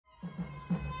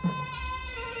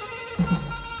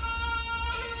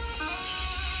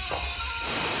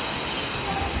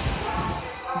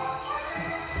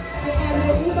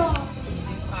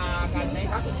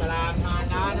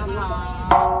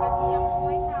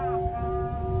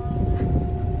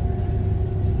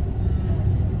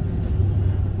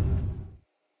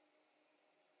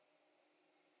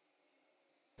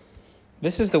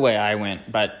This is the way I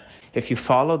went, but if you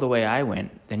follow the way I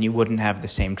went, then you wouldn't have the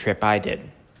same trip I did.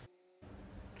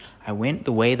 I went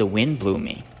the way the wind blew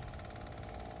me.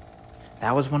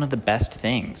 That was one of the best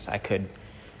things. I could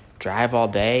drive all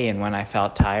day, and when I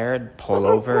felt tired, pull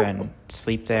over and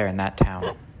sleep there in that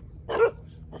town.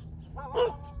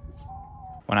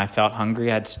 When I felt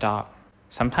hungry, I'd stop.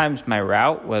 Sometimes my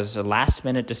route was a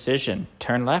last-minute decision,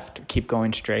 turn left or keep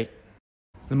going straight.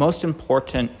 The most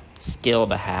important skill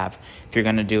to have if you're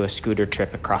going to do a scooter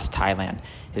trip across Thailand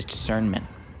is discernment.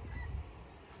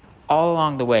 All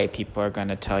along the way, people are going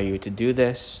to tell you to do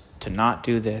this, to not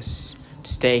do this,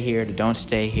 to stay here, to don't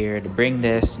stay here, to bring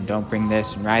this and don't bring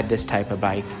this, and ride this type of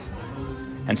bike.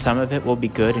 And some of it will be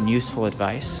good and useful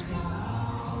advice,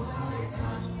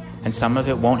 and some of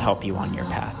it won't help you on your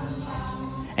path.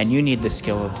 And you need the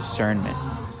skill of discernment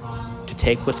to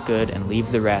take what's good and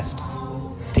leave the rest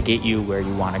to get you where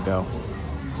you want to go.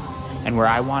 And where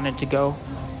I wanted to go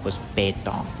was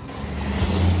Betong.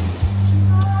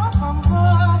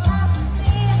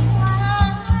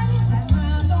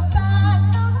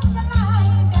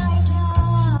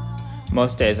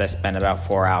 Most days I spent about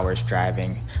 4 hours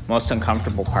driving. Most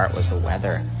uncomfortable part was the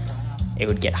weather. It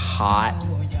would get hot,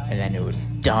 and then it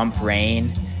would dump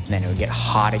rain, and then it would get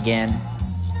hot again.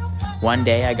 One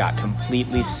day I got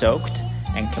completely soaked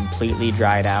and completely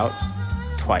dried out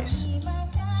twice.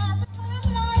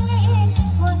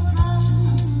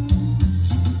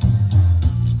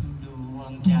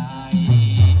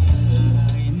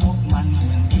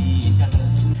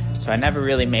 So I never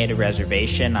really made a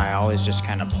reservation. I always just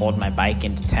kind of pulled my bike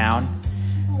into town,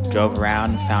 drove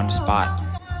around, and found a spot.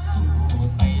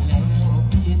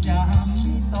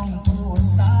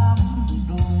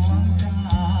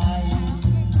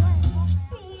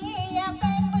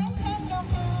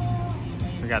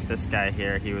 We got this guy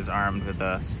here. He was armed with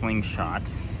a slingshot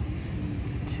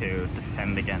to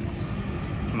defend against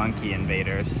monkey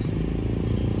invaders.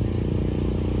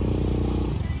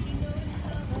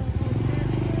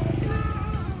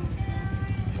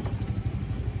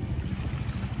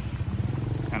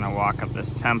 Gonna walk up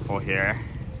this temple here.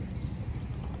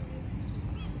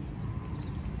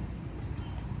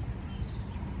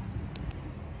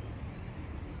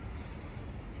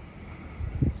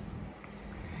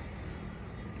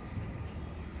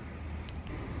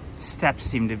 Steps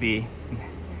seem to be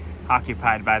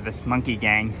occupied by this monkey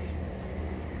gang.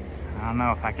 I don't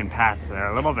know if I can pass.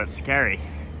 They're a little bit scary.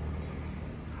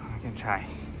 I can try.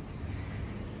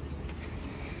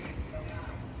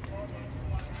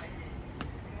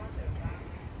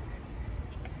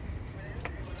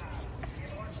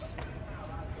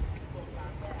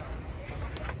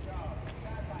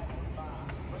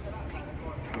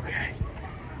 Okay.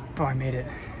 Oh, I made it.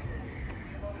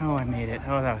 Oh, I made it.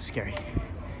 Oh, that was scary.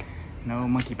 No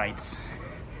monkey bites.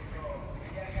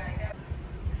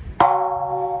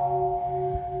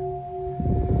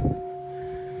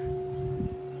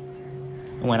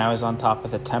 When I was on top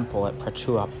of the temple at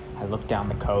Prachuap, I looked down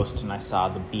the coast and I saw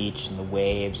the beach and the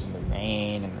waves and the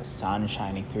rain and the sun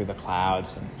shining through the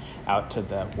clouds, and out to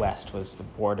the west was the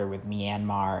border with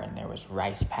Myanmar, and there was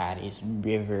rice paddies and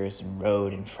rivers and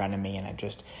road in front of me, and I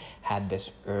just had this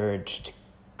urge to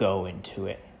go into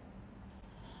it.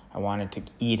 I wanted to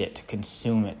eat it, to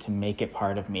consume it, to make it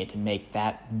part of me, to make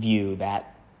that view,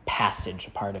 that passage a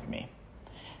part of me.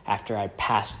 After I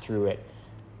passed through it,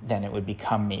 then it would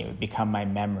become me. It would become my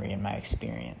memory and my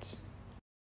experience.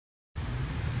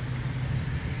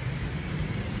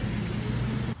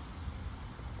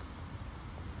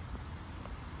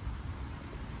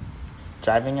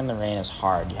 Driving in the rain is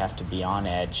hard. You have to be on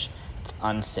edge. It's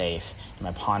unsafe. And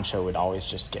my poncho would always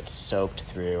just get soaked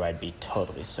through. I'd be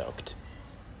totally soaked.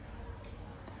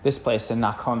 This place in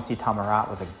Nakhon Si Thammarat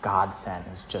was a godsend.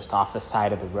 It was just off the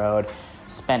side of the road.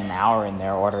 Spent an hour in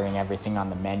there ordering everything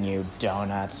on the menu: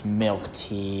 donuts, milk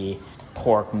tea,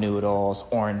 pork noodles,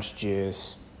 orange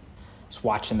juice. Just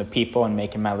watching the people and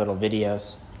making my little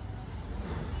videos.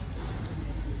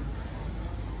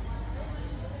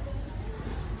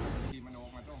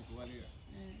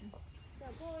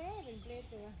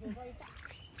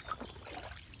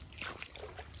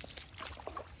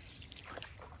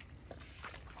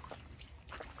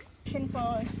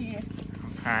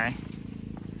 Okay.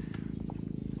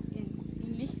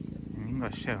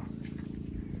 English too.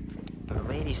 The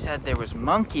lady said there was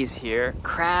monkeys here,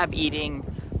 crab-eating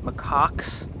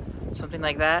macaques, something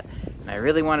like that. And I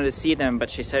really wanted to see them, but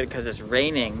she said because it's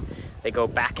raining, they go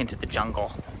back into the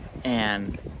jungle.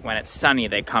 And When it's sunny,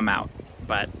 they come out.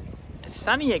 But it's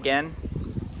sunny again.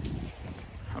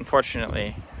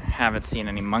 Unfortunately, I haven't seen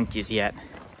any monkeys yet.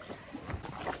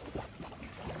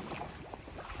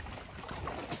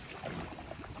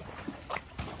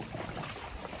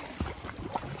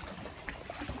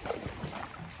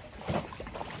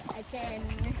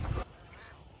 Again.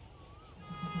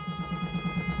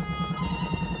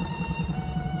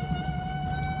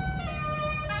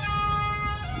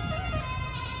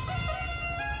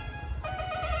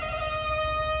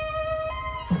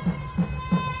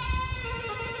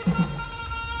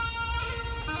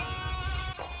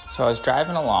 So I was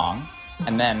driving along,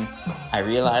 and then I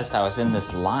realized I was in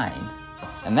this line,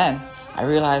 and then I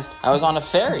realized I was on a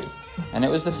ferry, and it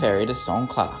was the ferry to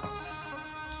Songkhla.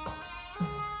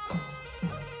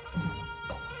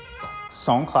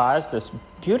 Songkhla is this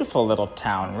beautiful little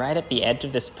town right at the edge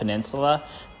of this peninsula,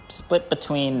 split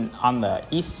between, on the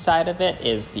east side of it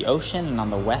is the ocean, and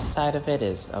on the west side of it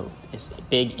is a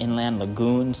big inland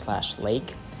lagoon /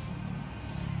 lake.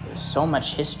 There's so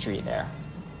much history there.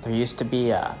 There used to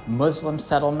be a Muslim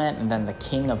settlement, and then the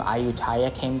king of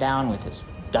Ayutthaya came down with his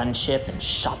gunship and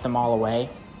shot them all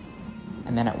away.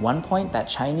 And then at one point, that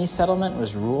Chinese settlement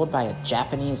was ruled by a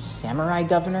Japanese samurai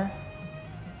governor.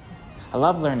 I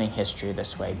love learning history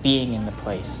this way, being in the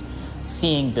place,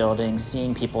 seeing buildings,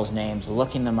 seeing people's names,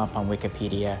 looking them up on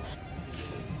Wikipedia,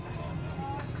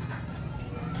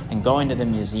 and going to the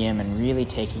museum and really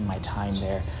taking my time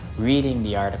there, reading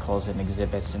the articles and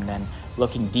exhibits, and then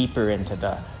looking deeper into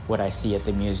what I see at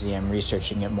the museum,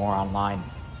 researching it more online.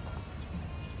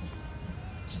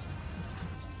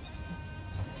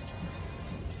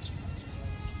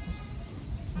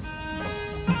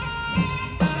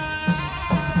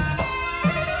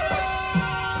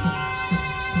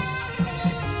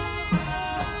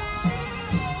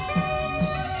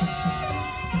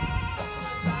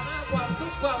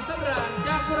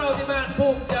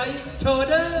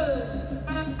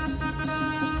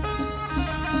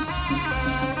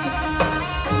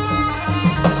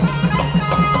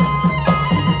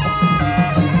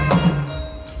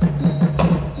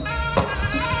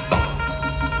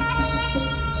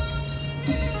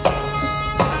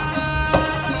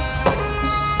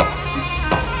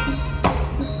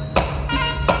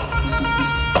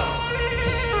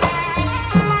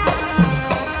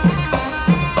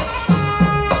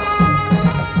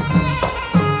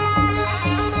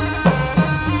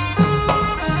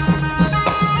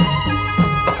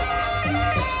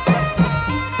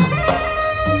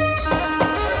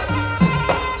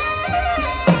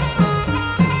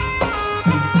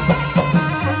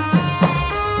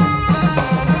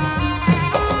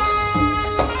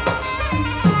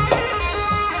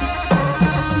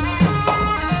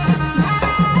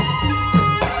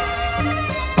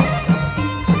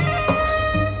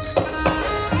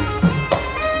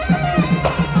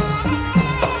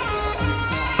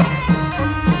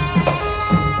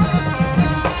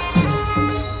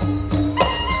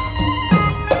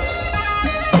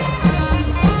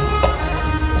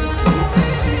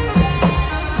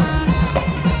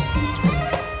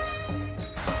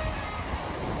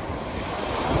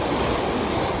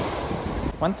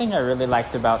 One thing I really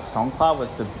liked about Songkhla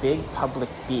was the big public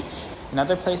beach. In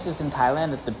other places in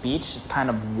Thailand, at the beach is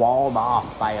kind of walled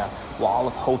off by a wall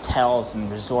of hotels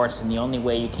and resorts, and the only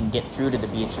way you can get through to the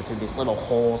beach are through these little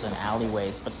holes and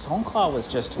alleyways. But Songkhla was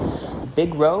just a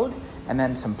big road, and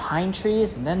then some pine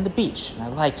trees, and then the beach. And I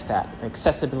liked that, the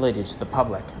accessibility to the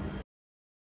public.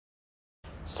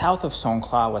 South of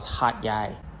Songkhla was Hat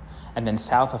Yai. And then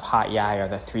south of Hat Yai are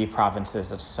the 3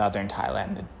 provinces of southern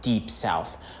Thailand, the deep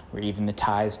south, where even the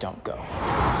Thais don't go.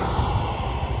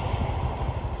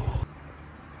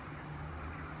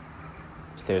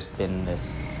 There's been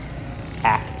this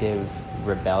active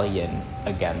rebellion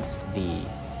against the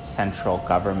central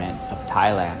government of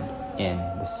Thailand in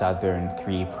the southern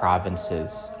 3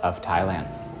 provinces of Thailand.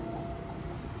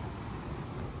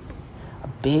 A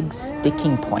big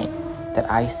sticking point that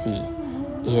I see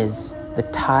is the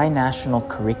Thai national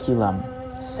curriculum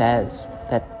says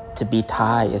that to be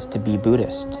Thai is to be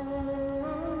Buddhist,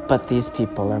 but these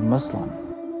people are Muslim.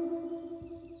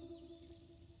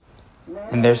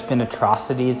 And there's been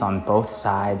atrocities on both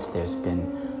sides. There's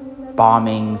been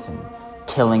bombings and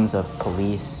killings of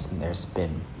police, and there's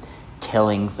been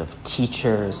killings of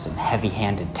teachers and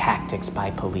heavy-handed tactics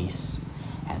by police,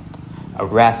 and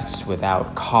arrests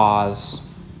without cause,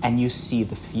 and you see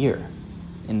the fear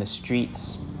in the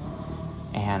streets.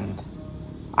 And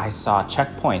I saw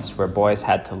checkpoints where boys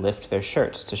had to lift their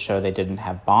shirts to show they didn't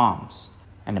have bombs.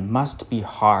 And it must be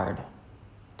hard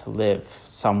to live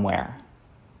somewhere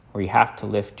where you have to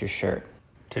lift your shirt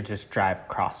to just drive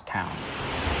across town.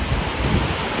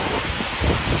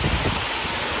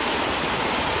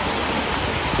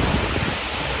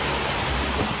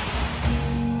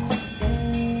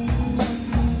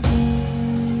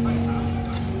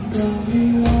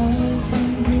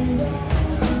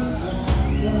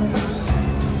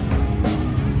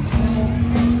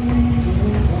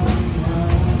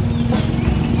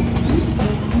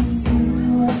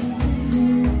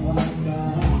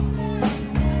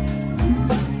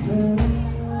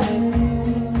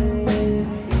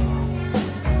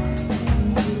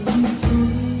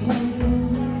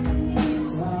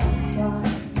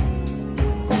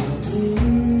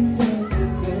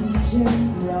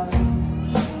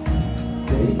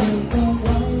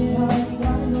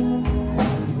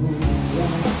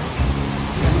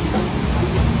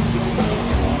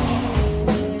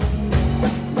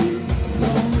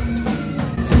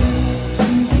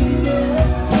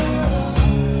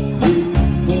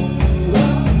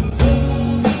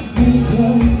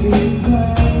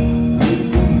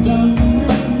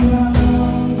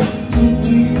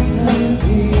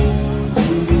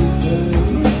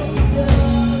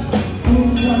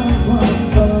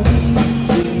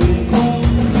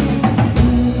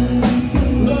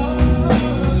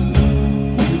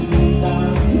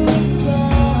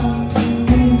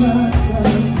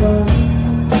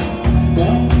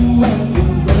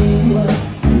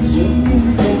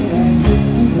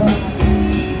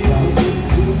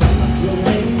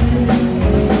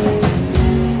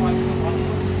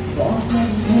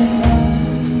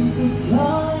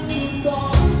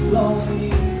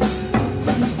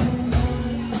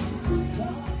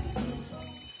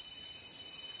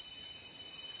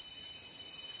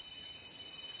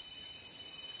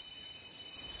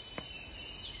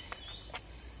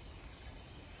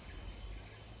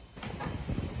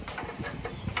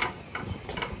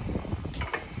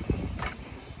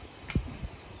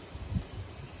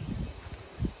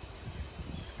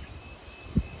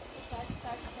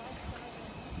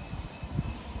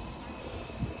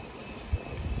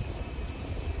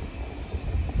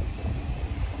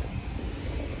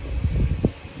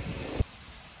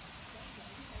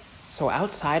 So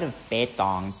outside of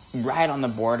Betong, right on the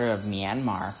border of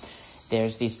Myanmar,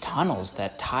 there's these tunnels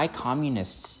that Thai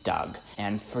communists dug.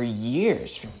 And for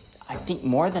years, I think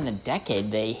more than a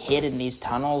decade, they hid in these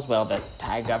tunnels while the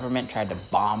Thai government tried to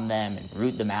bomb them and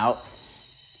root them out.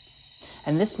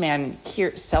 And this man here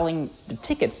selling the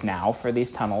tickets now for these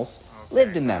tunnels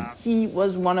lived in them. He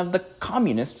was one of the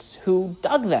communists who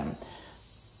dug them.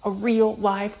 A real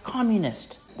live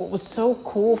communist. What was so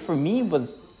cool for me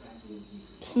was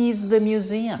he's the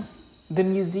museum. The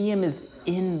museum is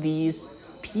in these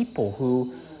people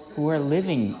who are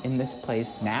living in this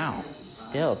place now,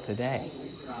 still today.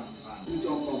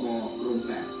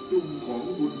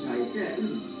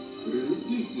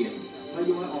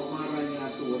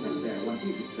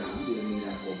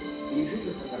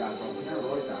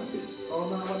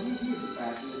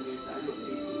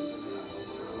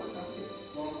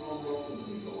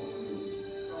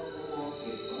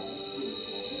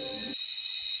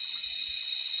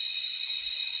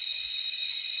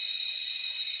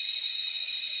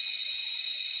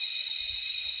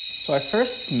 So I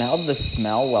first smelled the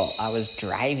smell while I was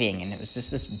driving, and it was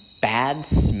just this bad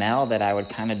smell that I would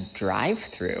kind of drive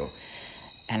through.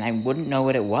 And I wouldn't know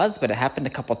what it was, but it happened a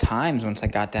couple times once I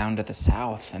got down to the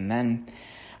south. And then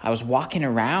I was walking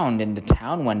around into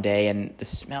town one day, and the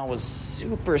smell was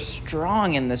super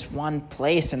strong in this one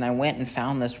place, and I went and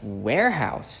found this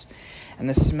warehouse. And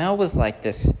the smell was like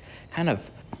this kind of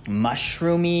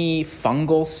mushroomy,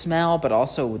 fungal smell, but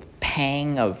also with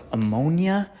pang of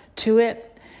ammonia to it.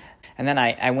 And then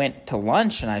I went to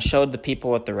lunch, and I showed the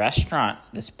people at the restaurant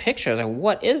this picture. I was like,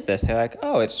 what is this? They're like,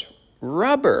 oh, it's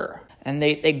rubber. And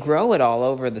they grow it all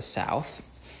over the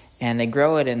South, and they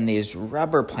grow it in these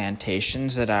rubber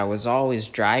plantations that I was always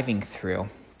driving through.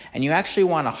 And you actually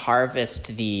want to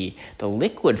harvest the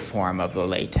liquid form of the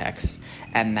latex,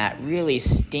 and that really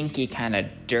stinky kind of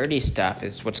dirty stuff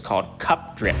is what's called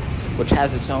cup drip, which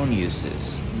has its own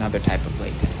uses, another type of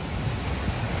latex.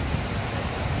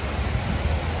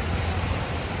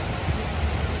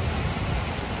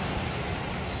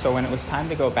 So when it was time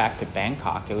to go back to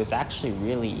Bangkok, it was actually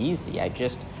really easy. I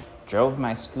just drove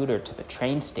my scooter to the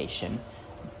train station,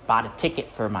 bought a ticket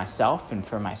for myself and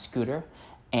for my scooter,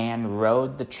 and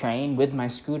rode the train with my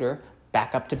scooter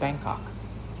back up to Bangkok.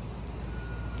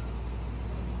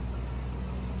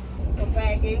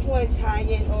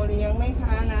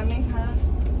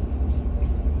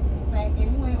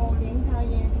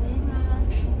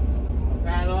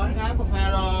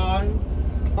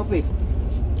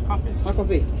 Coffee. Hot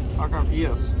coffee. Hot coffee,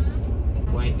 yes.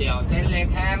 ก๋วยเตี๋ยวเส้นเล็ก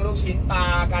แห้งลูกชิ้นปลา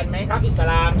กันไหมครับอิส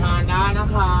ลามทานได้นะ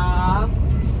ครับ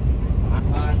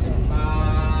10 บา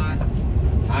ท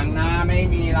ทางหน้าไม่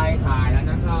มีอะไรขายแล้ว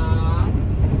นะครับ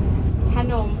ข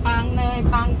นมปังเนย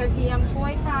ปังกระเทียมถ้ว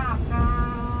ยฉาบค่ะ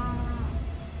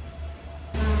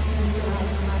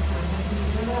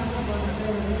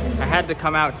I had to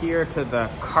come out here to the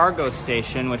cargo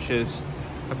station, which is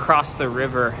across the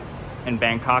river in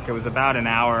Bangkok. It was about an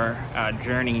hour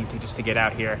journey just to get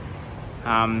out here.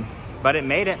 But it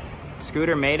made it.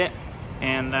 Scooter made it,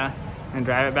 and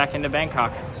drive it back into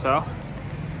Bangkok. So,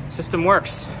 system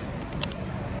works.